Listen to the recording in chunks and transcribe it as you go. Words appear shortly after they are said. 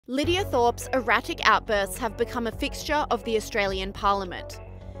Lidia Thorpe's erratic outbursts have become a fixture of the Australian Parliament.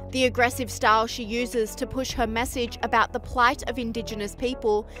 The aggressive style she uses to push her message about the plight of Indigenous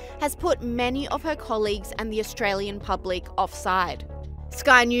people has put many of her colleagues and the Australian public offside.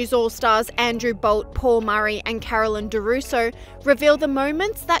 Sky News All-Stars Andrew Bolt, Paul Murray and Carolyn de Russo reveal the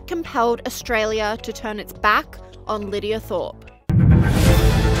moments that compelled Australia to turn its back on Lidia Thorpe.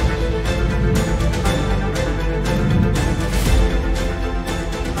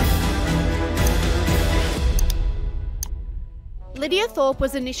 Lidia Thorpe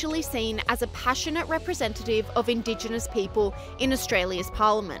was initially seen as a passionate representative of Indigenous people in Australia's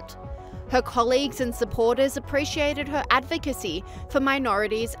Parliament. Her colleagues and supporters appreciated her advocacy for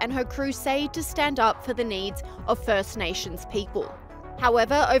minorities and her crusade to stand up for the needs of First Nations people.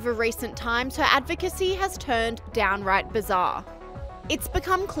 However, over recent times, her advocacy has turned downright bizarre. It's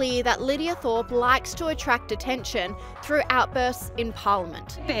become clear that Lidia Thorpe likes to attract attention through outbursts in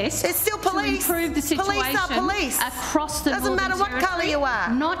Parliament. Best it's still police. To improve the situation police are police. Across the Doesn't matter what colour you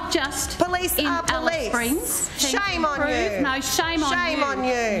are. Not just police in are Alice police. Springs. Shame on you. No, shame on you. Shame on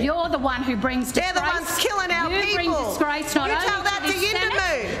you. You're the one who brings disgrace. They're the ones killing our people. You bring disgrace not you only tell that to this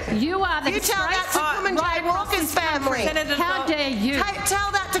Senate, you are the you disgrace. tell that to Woman Jane Walker's family. How dare you?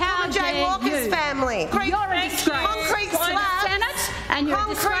 Tell that to Woman Jane Walker's family. You're a disgrace. Concrete slab. Senate, and you're a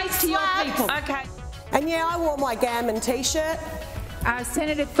disgrace to your people. Okay. And yeah, I wore my gammon t-shirt.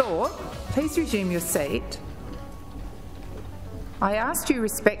 Senator Thorpe, please resume your seat. I asked you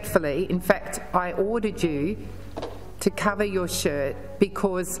respectfully, in fact, I ordered you to cover your shirt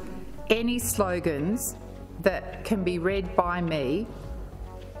because any slogans that can be read by me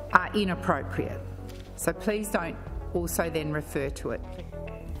are inappropriate. So please don't also then refer to it.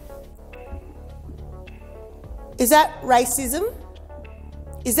 Is that racism?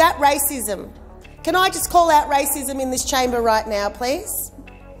 Is that racism? Can I just call out racism in this chamber right now, please?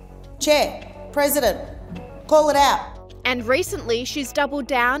 Chair, President, call it out. And recently, she's doubled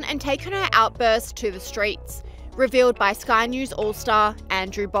down and taken her outburst to the streets, revealed by Sky News All-Star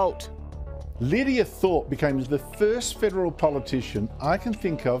Andrew Bolt. Lidia Thorpe became the first federal politician I can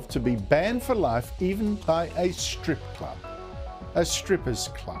think of to be banned for life even by a strip club, a strippers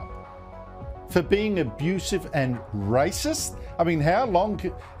club, for being abusive and racist. I mean, how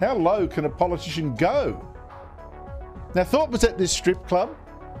low can a politician go? Now, Thorpe was at this strip club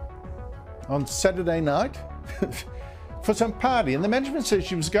on Saturday night for some party, and the management says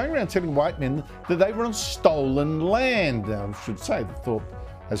she was going around telling white men that they were on stolen land. Now, I should say that Thorpe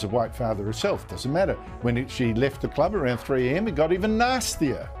has a white father herself. Doesn't matter. When she left the club around 3 a.m, it got even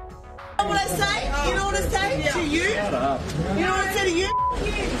nastier. You know what I say? You know what I say to you? Shut up. You know what I say to you?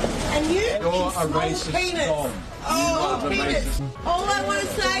 And you? You're a racist penis. Tom. Oh, penis. All I want to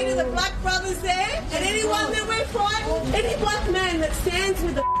say to the black brothers there, and anyone that we're fighting, any black man that stands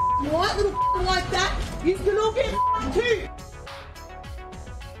with a white little like that, you can all get too.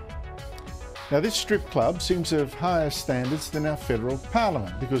 Now, this strip club seems to have higher standards than our federal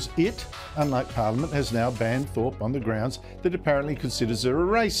parliament because it, unlike parliament, has now banned Thorpe on the grounds that apparently considers her a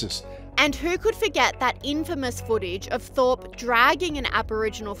racist. And who could forget that infamous footage of Thorpe dragging an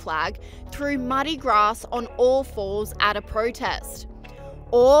Aboriginal flag through muddy grass on all fours at a protest?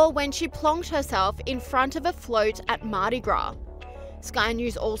 Or when she plonked herself in front of a float at Mardi Gras? Sky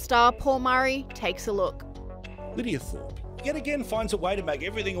News All-Star Paul Murray takes a look. Lidia Thorpe yet again finds a way to make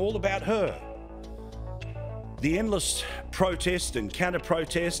everything all about her. The endless protest and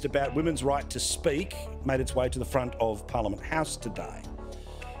counter-protest about women's right to speak made its way to the front of Parliament House today,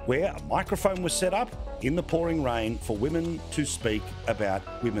 where a microphone was set up in the pouring rain for women to speak about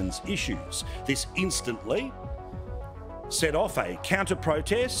women's issues. This instantly set off a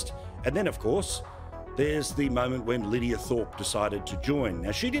counter-protest, and then, of course, there's the moment when Lidia Thorpe decided to join.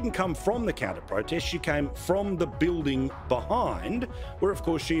 Now, she didn't come from the counter-protest, she came from the building behind, where, of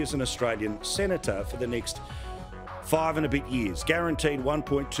course, she is an Australian senator for the next 5 and a bit years, guaranteed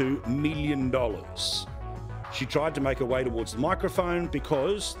 $1.2 million. She tried to make her way towards the microphone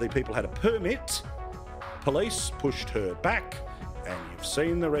because the people had a permit. Police pushed her back, and you've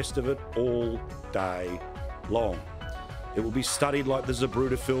seen the rest of it all day long. It will be studied like the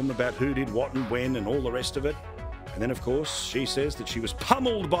Zabruta film about who did what and when and all the rest of it. And then, of course, she says that she was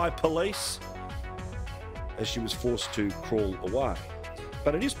pummeled by police as she was forced to crawl away.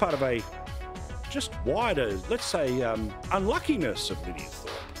 But it is part of a just wider, let's say, unluckiness of Lidia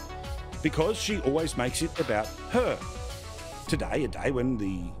Thorpe, because she always makes it about her. Today, a day when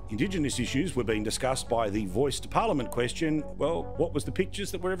the Indigenous issues were being discussed by the Voice to Parliament question, well, what was the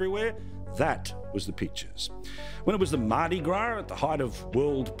pictures that were everywhere? That was the pictures. When it was the Mardi Gras at the height of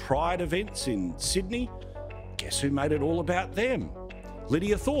World Pride events in Sydney, guess who made it all about them?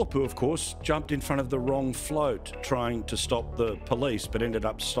 Lidia Thorpe, who of course jumped in front of the wrong float trying to stop the police, but ended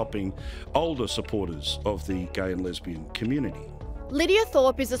up stopping older supporters of the gay and lesbian community. Lidia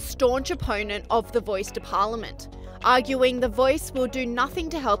Thorpe is a staunch opponent of the Voice to Parliament, arguing the Voice will do nothing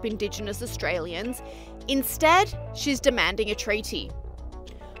to help Indigenous Australians. Instead, she's demanding a treaty.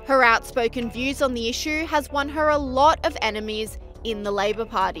 Her outspoken views on the issue has won her a lot of enemies in the Labor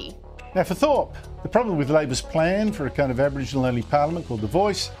Party. Now for Thorpe, the problem with Labor's plan for a kind of Aboriginal-only parliament called the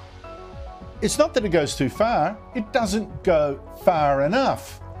Voice, it's not that it goes too far, it doesn't go far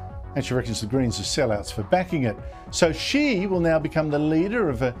enough. And she reckons the Greens are sellouts for backing it. So she will now become the leader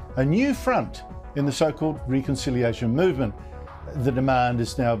of a new front in the so-called reconciliation movement. The demand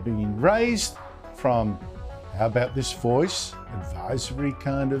is now being raised from, how about this Voice, advisory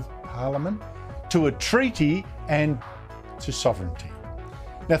kind of parliament, to a treaty and to sovereignty.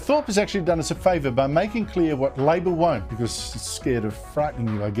 Now Thorpe has actually done us a favour by making clear what Labor won't, because it's scared of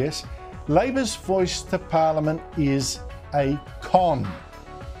frightening you, I guess. Labor's Voice to Parliament is a con.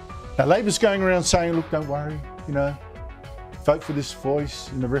 Now Labor's going around saying, look, don't worry, you know, vote for this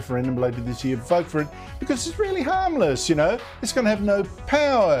Voice in the referendum later this year, vote for it, because it's really harmless, you know, it's going to have no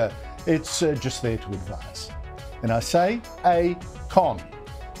power, it's just there to advise. And I say, a con.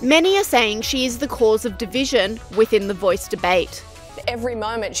 Many are saying she is the cause of division within the Voice debate. Every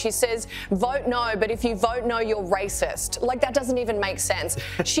moment she says, vote no, but if you vote no, you're racist. Like, that doesn't even make sense.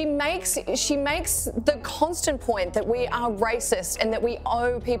 She makes the constant point that we are racist and that we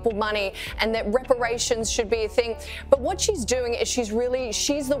owe people money and that reparations should be a thing. But what she's doing is she's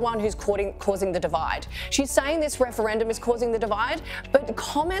the one who's causing the divide. She's saying this referendum is causing the divide, but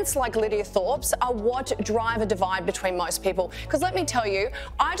comments like Lidia Thorpe's are what drive a divide between most people. Because let me tell you,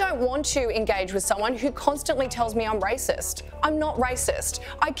 I don't want to engage with someone who constantly tells me I'm racist. I'm not racist.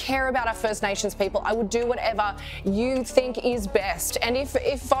 I care about our First Nations people. I would do whatever you think is best. And if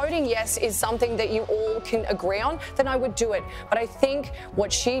voting yes is something that you all can agree on, then I would do it. But I think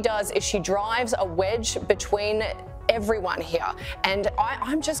what she does is she drives a wedge between everyone here, and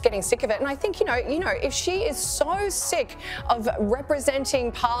I'm just getting sick of it. And I think, you know, if she is so sick of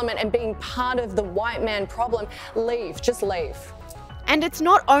representing Parliament and being part of the white man problem, just leave. And it's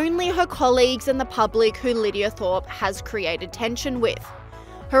not only her colleagues and the public who Lidia Thorpe has created tension with.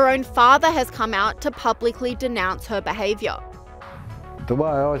 Her own father has come out to publicly denounce her behaviour. The way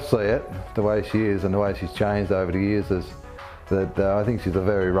I see it, the way she is and the way she's changed over the years is that I think she's a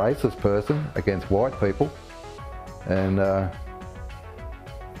very racist person against white people, and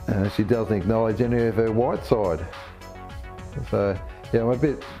she doesn't acknowledge any of her white side. So yeah, I'm a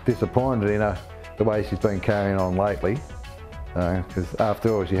bit disappointed in her, the way she's been carrying on lately. Because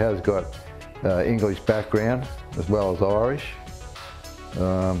after all, she has got English background as well as Irish,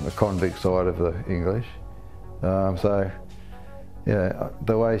 the convict side of the English. So yeah,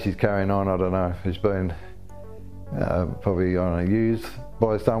 the way she's carrying on, I don't know, she's been probably used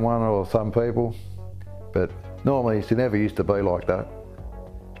by someone or some people, but normally she never used to be like that.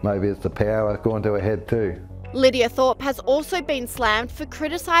 Maybe it's the power going to her head too. Lidia Thorpe has also been slammed for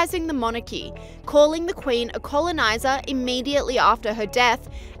criticising the monarchy, calling the Queen a coloniser immediately after her death,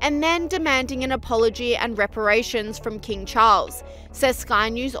 and then demanding an apology and reparations from King Charles, says Sky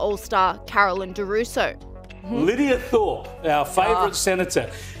News All-Star Carolyn de Russo. Lidia Thorpe, our favourite senator,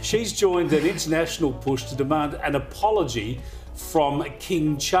 she's joined an international push to demand an apology from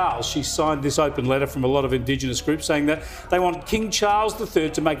King Charles. She signed this open letter from a lot of Indigenous groups saying that they want King Charles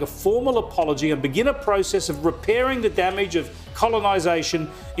III to make a formal apology and begin a process of repairing the damage of colonisation,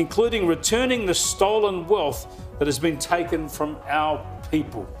 including returning the stolen wealth that has been taken from our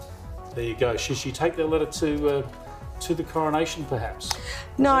people. There you go. Should she take that letter to the coronation, perhaps?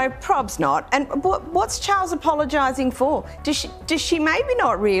 No, prob's not. And what's Charles apologising for? Does she maybe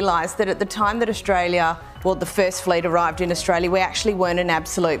not realise that at the time that the First Fleet arrived in Australia, we actually weren't an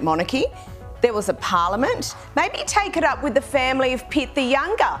absolute monarchy? There was a parliament. Maybe take it up with the family of Pitt the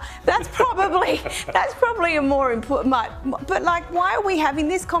Younger. That's probably a more important. But like, why are we having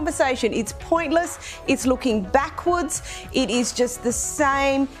this conversation? It's pointless. It's looking backwards. It is just the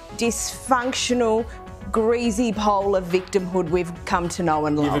same dysfunctional, greasy pole of victimhood we've come to know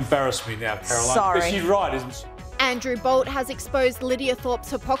and love. You've embarrassed me now, Caroline. Sorry. But she's right, isn't she? Andrew Bolt has exposed Lidia Thorpe's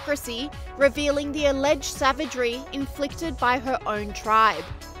hypocrisy, revealing the alleged savagery inflicted by her own tribe.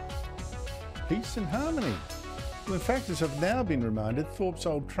 Peace and harmony. Well, in fact, as I've now been reminded, Thorpe's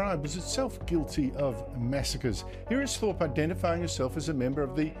old tribe was itself guilty of massacres. Here is Thorpe identifying herself as a member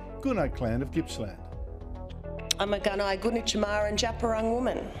of the Gunai clan of Gippsland. I'm a Gunai Gunichimar and Japarang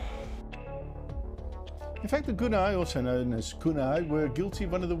woman. In fact, the Gunai, also known as Kunai, were guilty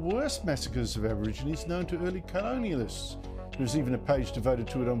of one of the worst massacres of Aborigines known to early colonialists. There's even a page devoted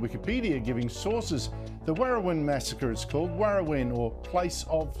to it on Wikipedia, giving sources. The Warrawin Massacre, it's called, Warrawin, or Place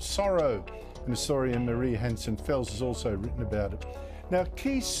of Sorrow. And historian Maria Hansen-Fels has also written about it. Now,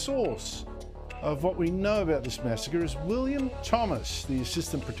 key source of what we know about this massacre is William Thomas, the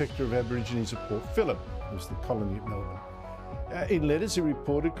Assistant Protector of Aborigines at Port Phillip, it was the colony at Melbourne. In letters, he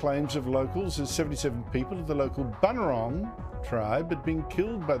reported claims of locals as 77 people of the local Bunurong tribe had been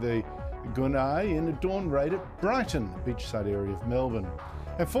killed by the Gunai in a dawn raid at Brighton, a beachside area of Melbourne.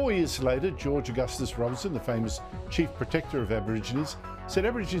 And 4 years later, George Augustus Robinson, the famous Chief Protector of Aborigines, said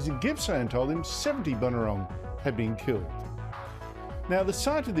Aborigines in Gippsland told him 70 Bunurong had been killed. Now, the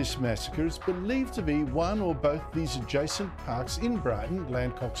site of this massacre is believed to be one or both these adjacent parks in Brighton,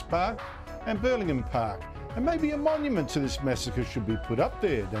 Landcox Park and Burlingham Park. And maybe a monument to this massacre should be put up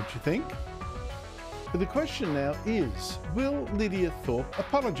there, don't you think? But the question now is, will Lidia Thorpe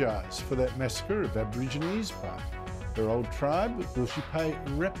apologise for that massacre of Aborigines by her old tribe? Will she pay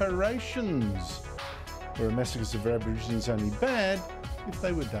reparations? Or are massacres of Aborigines only bad if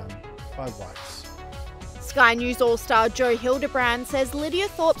they were done by whites? Sky News All-Star Joe Hildebrand says Lidia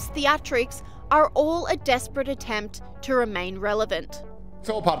Thorpe's theatrics are all a desperate attempt to remain relevant. It's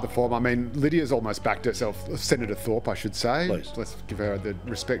all part of the form. I mean, Lydia's almost backed herself, Senator Thorpe, I should say. Please. Let's give her the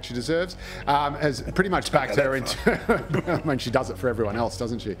respect she deserves. Has pretty much backed her into, I mean, she does it for everyone else,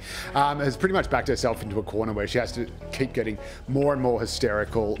 doesn't she? Has pretty much backed herself into a corner where she has to keep getting more and more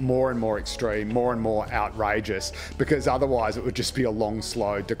hysterical, more and more extreme, more and more outrageous, because otherwise it would just be a long,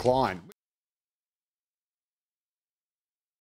 slow decline.